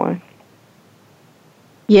fulfilling.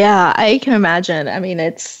 Yeah, I can imagine. I mean,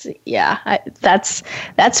 that's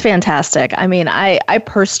fantastic. I mean, I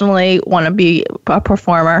personally want to be a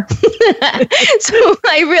performer. So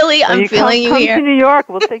I'm feeling you here. Come to New York.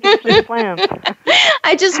 We'll take you to the slam.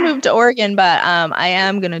 I just moved to Oregon, but I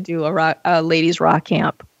am going to do a ladies rock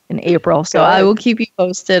camp in April. So I will keep you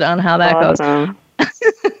posted on how that goes.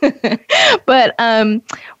 But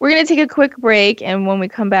we're going to take a quick break, and when we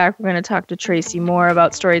come back, we're going to talk to Tracy more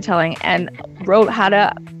about storytelling and how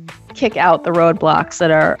to kick out the roadblocks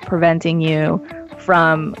that are preventing you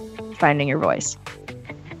from finding your voice.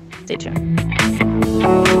 Stay tuned.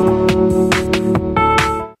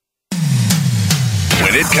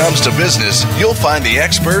 When it comes to business, you'll find the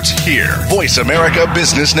experts here. Voice America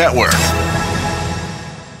Business Network.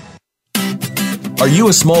 Are you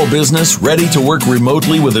a small business ready to work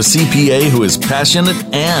remotely with a CPA who is passionate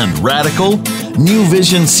and radical? New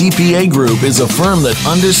Vision CPA Group is a firm that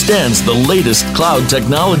understands the latest cloud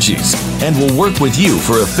technologies and will work with you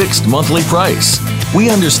for a fixed monthly price.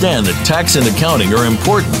 We understand that tax and accounting are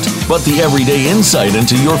important, but the everyday insight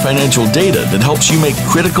into your financial data that helps you make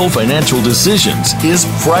critical financial decisions is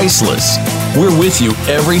priceless. We're with you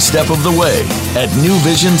every step of the way at New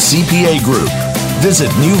Vision CPA Group.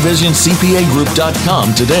 Visit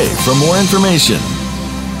newvisioncpagroup.com today for more information.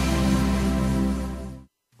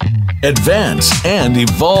 Advance and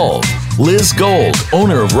evolve. Liz Gold,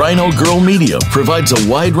 owner of Rhino Girl Media, provides a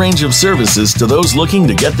wide range of services to those looking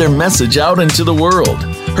to get their message out into the world.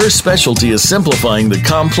 Her specialty is simplifying the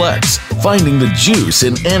complex, finding the juice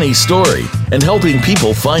in any story, and helping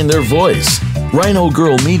people find their voice. Rhino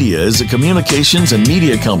Girl Media is a communications and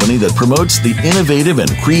media company that promotes the innovative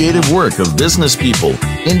and creative work of business people,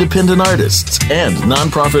 independent artists, and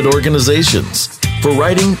nonprofit organizations. For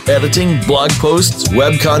writing, editing, blog posts,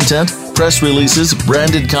 web content, press releases,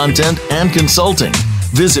 branded content, and consulting,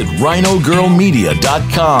 visit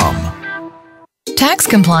rhinogirlmedia.com. Tax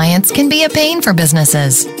compliance can be a pain for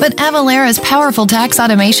businesses, but Avalara's powerful tax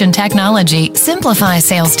automation technology simplifies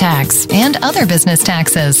sales tax and other business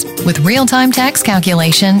taxes with real-time tax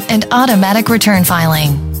calculation and automatic return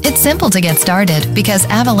filing. It's simple to get started because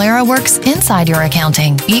Avalara works inside your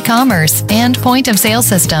accounting, e-commerce, and point-of-sale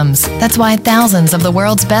systems. That's why thousands of the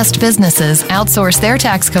world's best businesses outsource their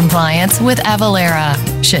tax compliance with Avalara.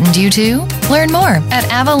 Shouldn't you too? Learn more at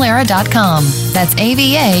avalara.com. That's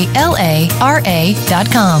AVALARA.com.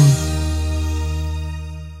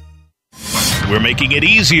 We're making it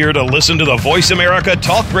easier to listen to the Voice America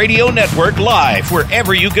Talk Radio Network live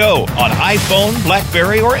wherever you go on iPhone,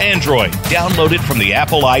 BlackBerry, or Android. Download it from the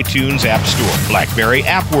Apple iTunes App Store, BlackBerry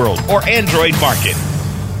App World, or Android Market.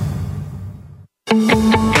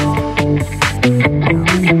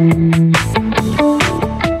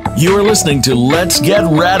 You are listening to Let's Get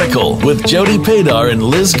Radical with Jody Padar and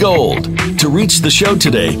Liz Gold. To reach the show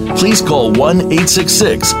today, please call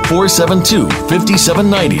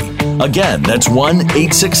 1-866-472-5790. Again, that's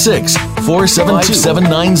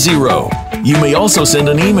 1-866-472-5790. You may also send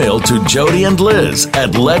an email to Jody and Liz at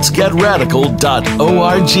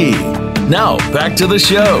letsgetradical.org. Now, back to the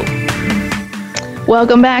show.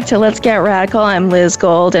 Welcome back to Let's Get Radical. I'm Liz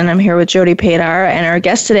Gold, and I'm here with Jody Padar, and our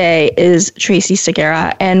guest today is Tracy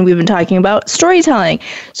Segura, and we've been talking about storytelling.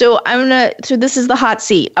 So this is the hot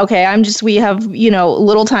seat. Okay, we have,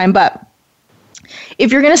 little time, but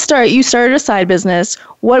if you're going to you started a side business,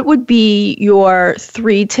 what would be your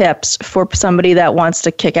 3 tips for somebody that wants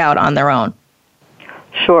to kick out on their own?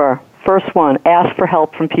 Sure. First one, ask for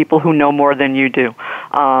help from people who know more than you do.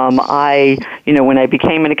 When I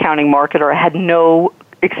became an accounting marketer, I had no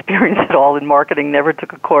experience at all in marketing, never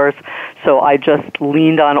took a course, so I just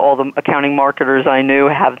leaned on all the accounting marketers I knew,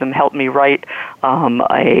 have them help me write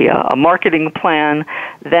a marketing plan.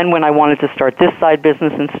 Then when I wanted to start this side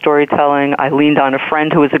business in storytelling, I leaned on a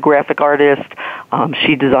friend who was a graphic artist.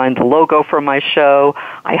 She designed the logo for my show.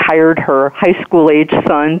 I hired her high school-age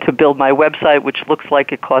son to build my website, which looks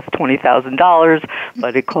like it cost $20,000,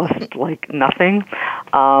 but it cost like nothing.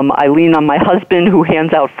 I lean on my husband, who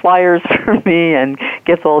hands out flyers for me and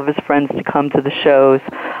gets all of his friends to come to the shows.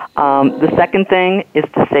 The second thing is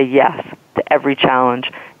to say yes to every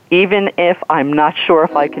challenge. Even if I'm not sure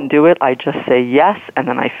if I can do it, I just say yes, and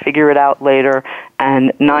then I figure it out later,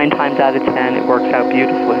 and 9 times out of 10, it works out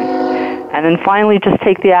beautifully. And then finally, just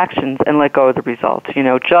take the actions and let go of the results.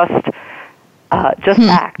 Just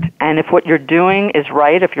act. And if what you're doing is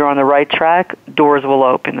right, if you're on the right track, doors will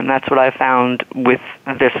open. And that's what I found with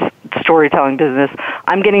this storytelling business.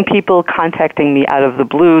 I'm getting people contacting me out of the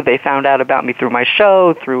blue. They found out about me through my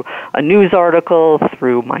show, through a news article,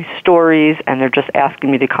 through my stories, and they're just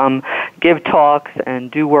asking me to come give talks and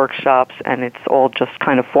do workshops, and it's all just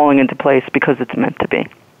kind of falling into place because it's meant to be.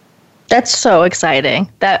 That's so exciting.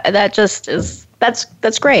 That just is,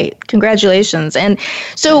 that's great. Congratulations. And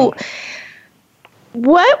so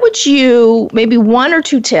what would you, maybe 1 or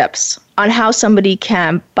 2 tips on how somebody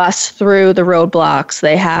can bust through the roadblocks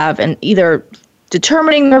they have and either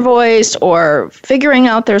determining their voice or figuring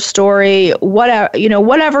out their story,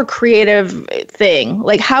 whatever creative thing,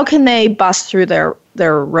 like how can they bust through their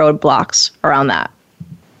roadblocks around that?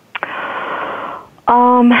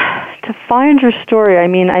 To find your story, I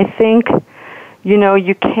think,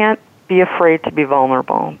 you can't be afraid to be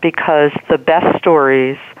vulnerable, because the best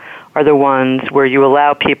stories are the ones where you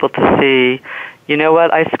allow people to see, you know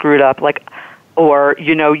what, I screwed up, or,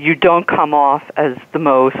 you don't come off as the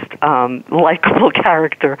most likable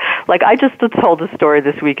character. I just told a story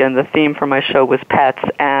this weekend. The theme for my show was pets,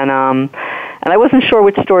 and I wasn't sure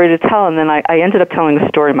which story to tell, and then I ended up telling a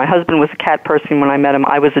story. My husband was a cat person when I met him.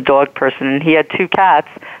 I was a dog person, and he had 2 cats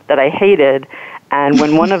that I hated, And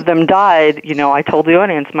when one of them died, I told the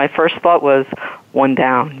audience, my first thought was, one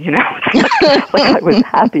down, like I was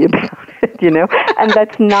happy about it, and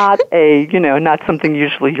that's not not something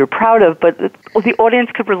usually you're proud of, but the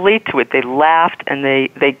audience could relate to it. They laughed and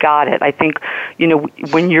they got it. I think,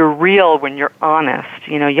 when you're real, when you're honest,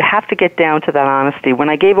 you have to get down to that honesty. When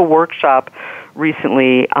I gave a workshop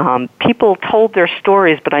recently, people told their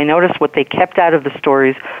stories, but I noticed what they kept out of the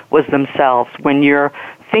stories was themselves. When you're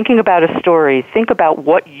thinking about a story, think about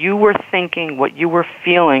what you were thinking, what you were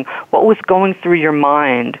feeling, what was going through your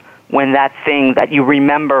mind when that thing that you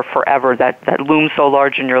remember forever, that looms so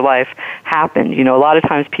large in your life, happened. A lot of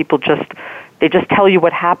times people just tell you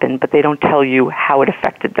what happened, but they don't tell you how it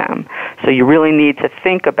affected them. So you really need to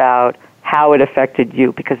think about how it affected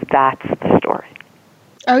you, because that's the story.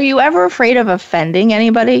 Are you ever afraid of offending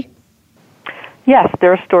anybody? Yes,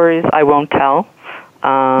 there are stories I won't tell.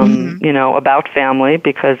 About family,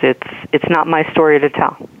 because it's not my story to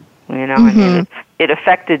tell. I mean, it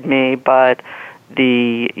affected me, but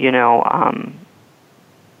the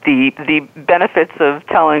benefits of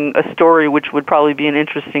telling a story, which would probably be an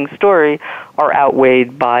interesting story, are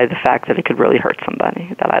outweighed by the fact that it could really hurt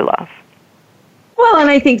somebody that I love. Well, and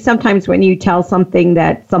I think sometimes when you tell something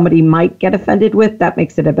that somebody might get offended with, that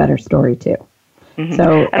makes it a better story too. Mm-hmm.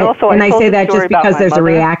 So, and I say that just because there's a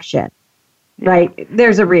reaction. Right.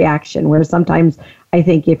 There's a reaction where sometimes I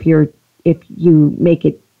think if you make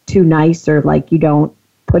it too nice, or like you don't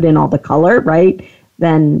put in all the color, right,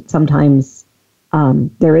 then sometimes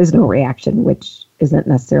there is no reaction, which isn't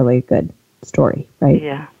necessarily a good story, right?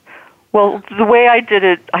 Yeah. Well, the way I did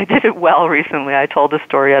it well recently. I told a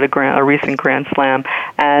story at a recent Grand Slam,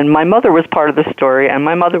 and my mother was part of the story, and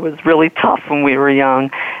my mother was really tough when we were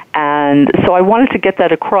young, and so I wanted to get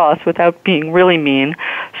that across without being really mean,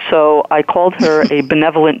 so I called her a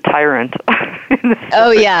benevolent tyrant.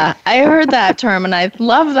 Oh, yeah. I heard that term, and I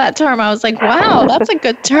love that term. I was like, wow, that's a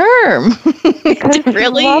good term. It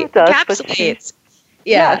really encapsulates.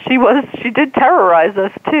 Yeah, she did terrorize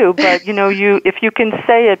us too, but if you can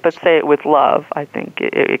say it, but say it with love, I think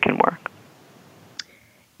it can work.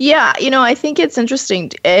 Yeah, I think it's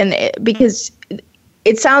interesting, because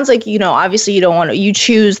it sounds like, obviously you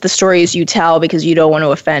choose the stories you tell because you don't want to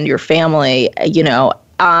offend your family,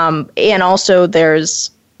 and also there's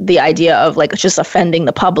the idea of like just offending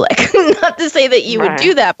the public. Not to say that you would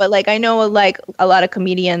do that, but like I know like a lot of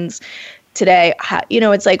comedians today,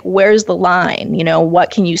 it's like, where's the line?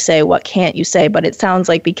 What can you say? What can't you say? But it sounds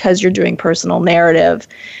like because you're doing personal narrative,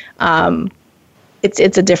 it's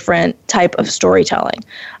a different type of storytelling.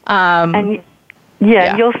 And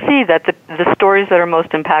you'll see that the stories that are most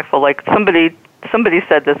impactful, like somebody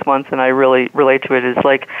said this once, and I really relate to it, is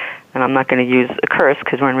like, and I'm not going to use a curse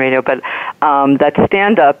because we're on radio, but that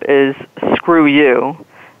stand-up is screw you,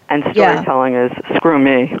 and storytelling is screw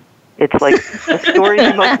me. It's like the stories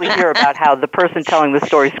you mostly hear about how the person telling the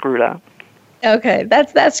story screwed up. Okay,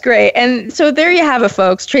 that's great. And so there you have it,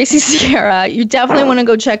 folks. Tracy Segarra. You definitely want to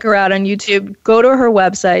go check her out on YouTube. Go to her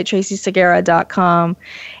website, tracysegarra.com,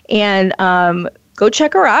 and go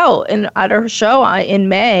check her out at her show in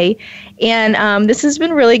May. And this has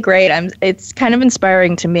been really great. It's kind of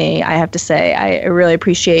inspiring to me, I have to say. I really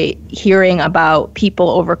appreciate hearing about people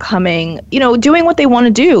overcoming, doing what they want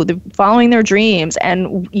to do, following their dreams,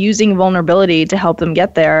 and using vulnerability to help them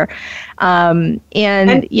get there. And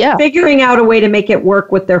figuring out a way to make it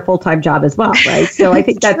work with their full-time job as well, right? So I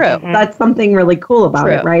think that's something really cool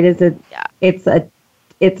about it, right?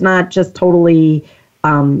 It's not just totally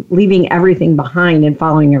leaving everything behind and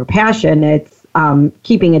following your passion. It's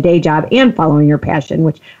keeping a day job and following your passion,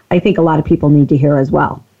 which I think a lot of people need to hear as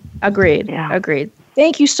well. Agreed. Yeah. Agreed.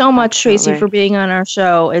 Thank you so much, Tracy, for being on our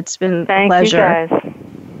show. It's been a pleasure. Thank you, guys.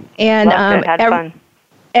 And had fun.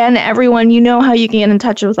 And everyone, you know how you can get in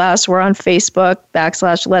touch with us. We're on Facebook,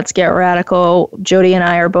 /Let's Get Radical. Jody and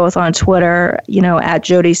I are both on Twitter, at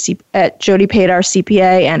Jody Padar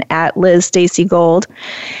CPA and at Liz Stacy Gold.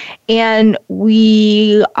 And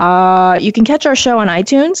you can catch our show on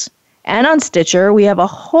iTunes and on Stitcher. We have a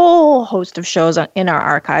whole host of shows in our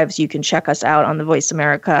archives. You can check us out on the Voice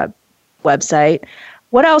America website.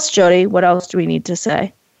 What else, Jody? What else do we need to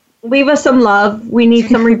say? Leave us some love. We need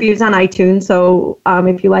some reviews on iTunes. So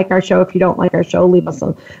if you like our show, if you don't like our show, leave us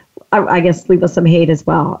some hate as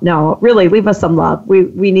well. No, really, leave us some love.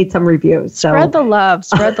 We need some reviews. So. Spread the love.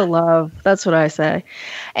 Spread the love. That's what I say.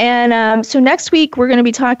 And so next week, we're going to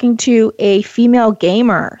be talking to a female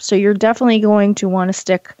gamer. So you're definitely going to want to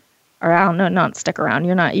stick around. No, not stick around.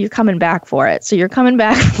 You're coming back for it. So you're coming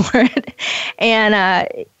back for it. And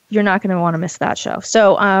you're not going to want to miss that show.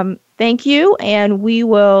 So thank you. And we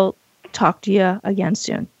will talk to you again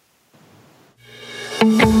soon.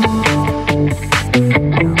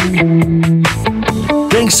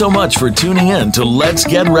 Thanks so much for tuning in to Let's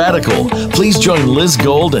Get Radical. Please join Liz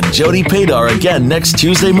Gold and Jody Padar again next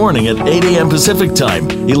Tuesday morning at 8 a.m. Pacific Time,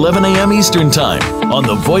 11 a.m. Eastern Time on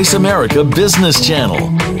the Voice America Business Channel.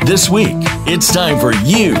 This week, it's time for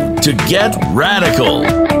you to get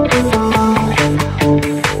radical.